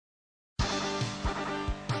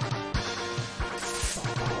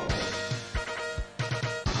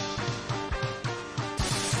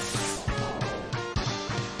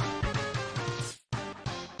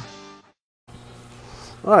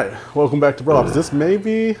Alright, welcome back to Brawlops. This may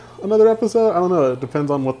be another episode. I don't know. It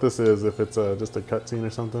depends on what this is. If it's just a cutscene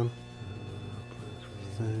or something.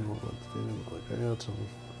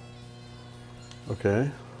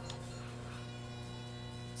 Okay.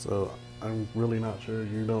 So, I'm really not sure.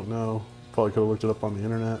 You don't know. Probably could have looked it up on the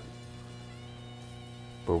internet.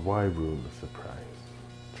 But why ruin the surprise?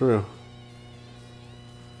 True.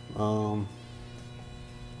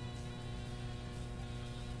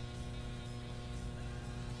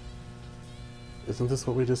 Isn't this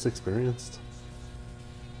what we just experienced?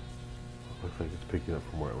 Looks like it's picking up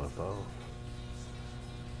from where it left off.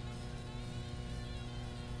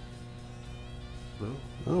 No?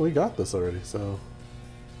 Oh, we got this already, so...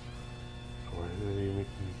 Why are they making me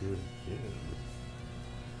do it again?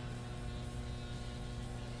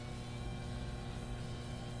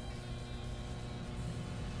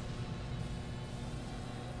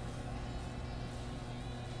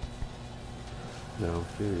 Now I'm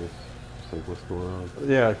curious. It's like, what's going on?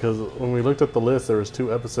 Yeah, because when we looked at the list, there was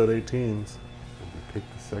 2 episode 18s. And we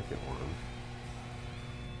picked the second one.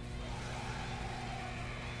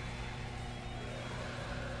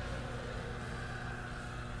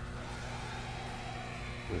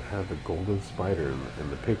 It had the golden spider in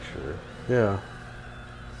the picture. Yeah.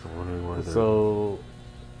 So I'm wondering why they're... So...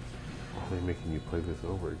 Why are they making you play this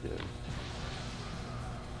over again?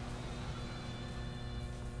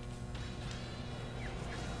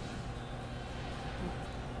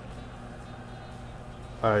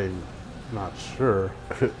 I'm not sure.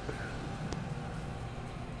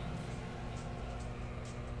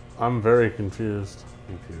 I'm very confused.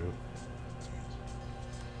 Me too.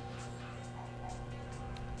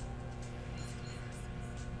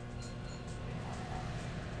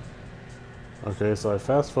 Okay, so I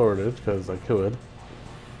fast forwarded because I could.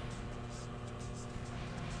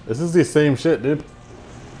 This is the same shit, dude.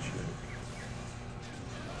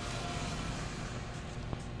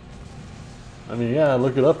 I mean, yeah,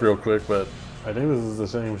 look it up real quick, but I think this is the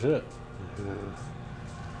same shit. Yeah.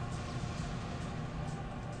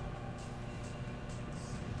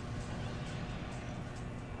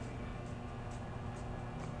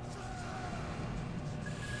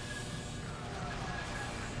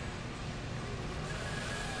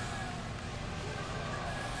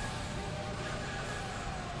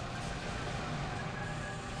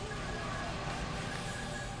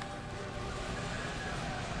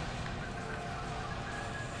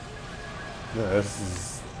 Yeah, this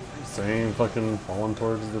is same fucking falling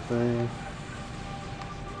towards the thing.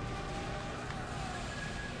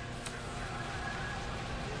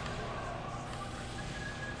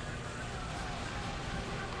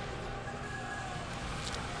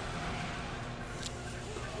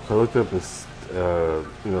 So I looked up this,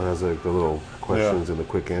 has like the little questions and the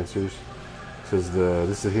quick answers. It says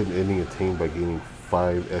this is a hidden ending attained by gaining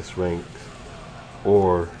 5 S ranks,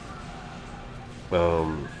 or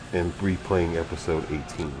and replaying episode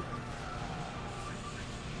 18.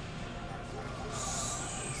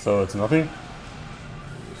 So it's nothing? Let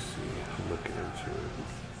me see. I'm looking into it.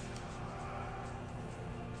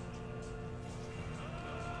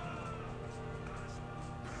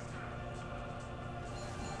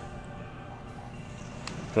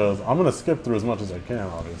 Because I'm gonna skip through as much as I can,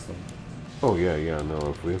 obviously. Oh yeah, no.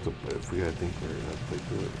 If we gotta think, we're gonna have to play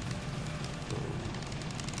through it.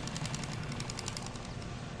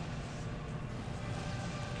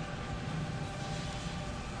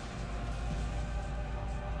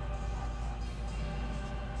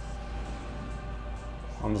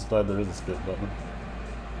 I'm just glad there is a skip button.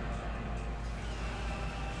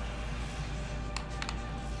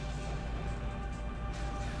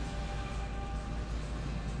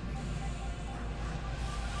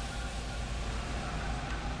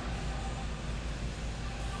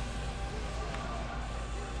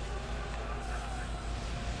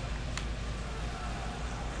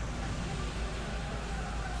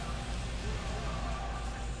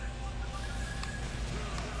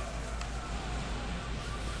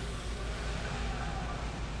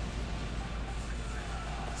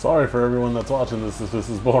 Sorry for everyone that's watching this if this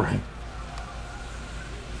is boring.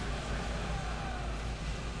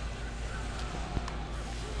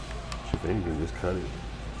 If anything, just cut it.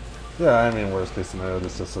 Yeah, I mean, worst case scenario,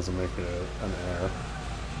 this just doesn't make an error.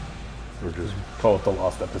 Or just Call it the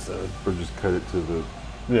lost episode. Or just cut it to the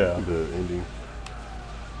ending.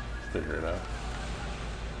 Figure it out.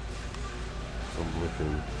 I'm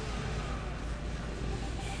looking.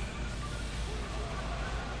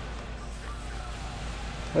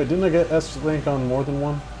 Wait, didn't I get S rank on more than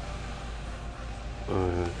one?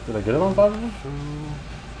 Did I get it on 5 of them?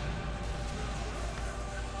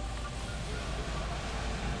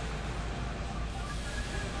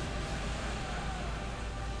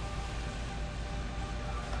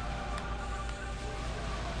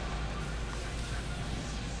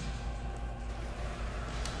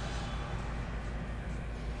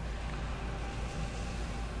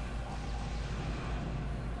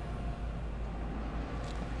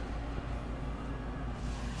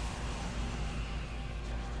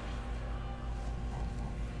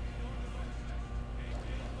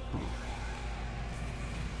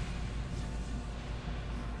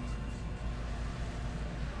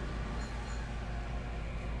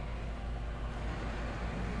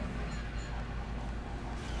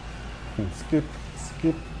 Skip,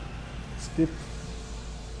 skip, skip.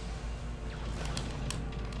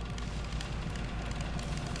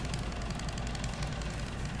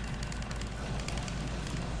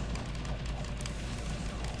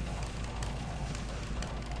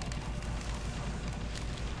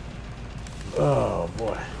 Oh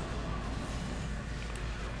boy.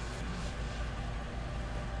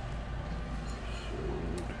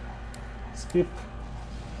 Skip.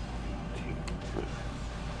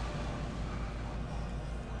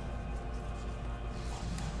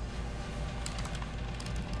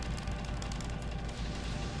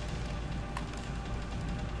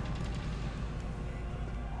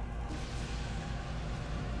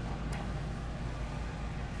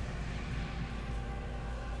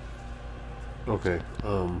 Okay.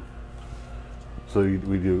 So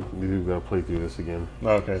we do gotta play through this again.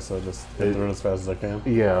 Okay, so just hit through it as fast as I can.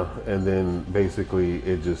 Yeah, and then basically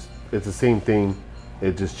it's the same thing.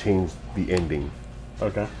 It just changed the ending.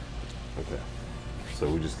 Okay. Okay. So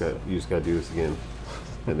you just gotta do this again,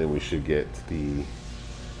 and then we should get the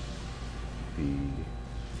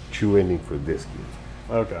true ending for this game.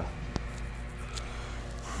 Okay.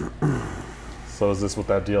 So is this what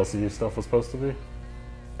that DLC stuff was supposed to be?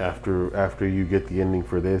 After you get the ending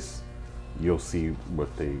for this, you'll see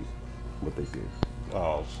what they did.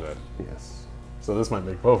 Oh shit. Yes. So this might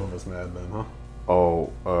make both of us mad then, huh? Oh,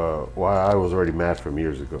 well, I was already mad from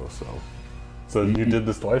years ago, so. So you did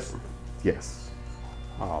this twice? Yes.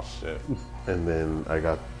 Oh shit. And then I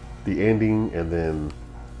got the ending, and then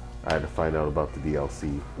I had to find out about the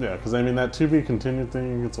DLC. Yeah, because I mean that to be continued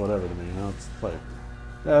thing, it's whatever to me, you know? It's like,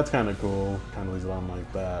 yeah, it's kind of cool. Kind of leaves it on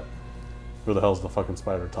like that. Who the hell's the fucking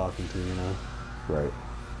spider talking to, you know? Right.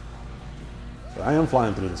 But I am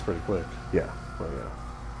flying through this pretty quick. Yeah. Well, yeah.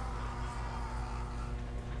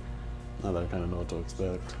 Now that I kind of know what to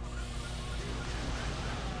expect.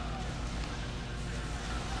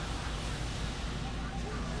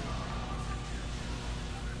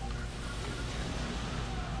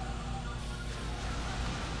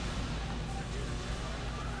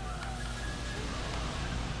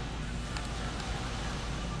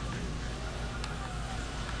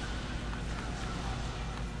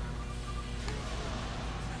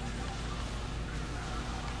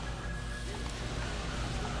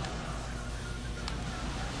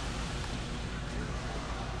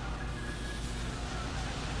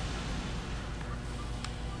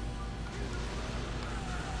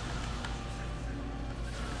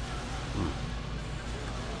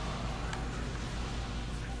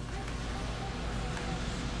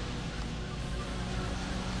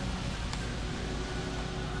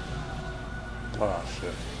 Oh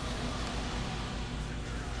shit.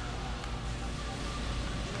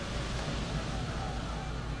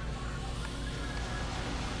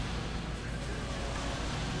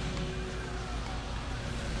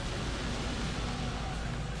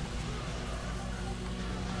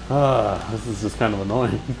 This is just kind of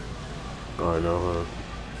annoying. Oh, I know, huh?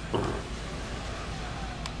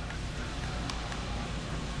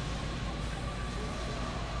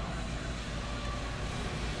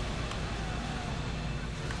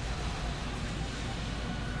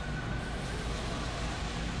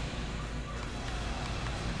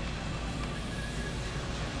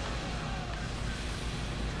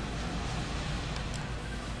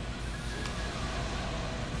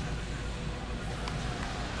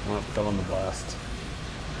 Oh, fell on the blast.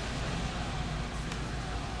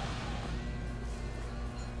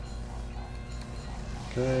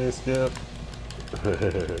 Okay, skip.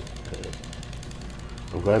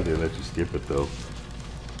 I'm glad they let you skip it, though.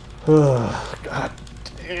 God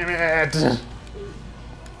damn it!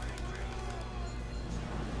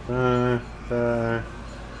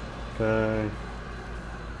 Okay.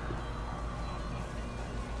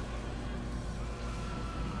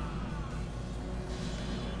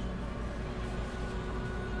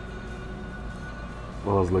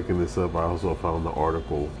 While I was looking this up, I also found the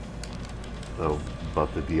article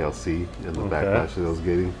about the DLC and the backlash that I was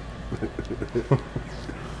getting.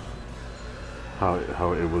 how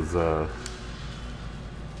it was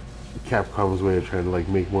Capcom's way of trying to like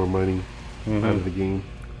make more money out of the game.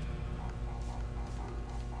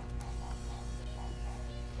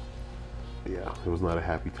 Yeah, it was not a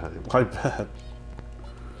happy time. I bet.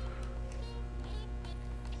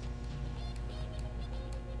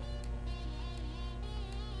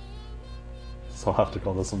 So I'll have to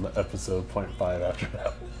call this one the episode 0.5 after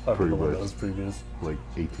that. After Pretty the one much. that was previous. Like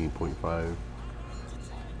 18.5.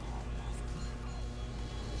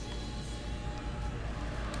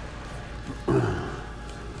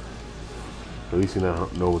 At least you now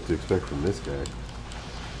know what to expect from this guy.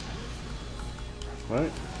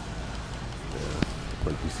 Right?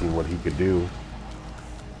 Like, you've seen what he could do.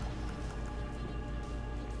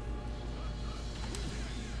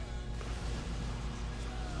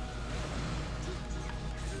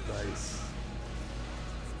 Nice.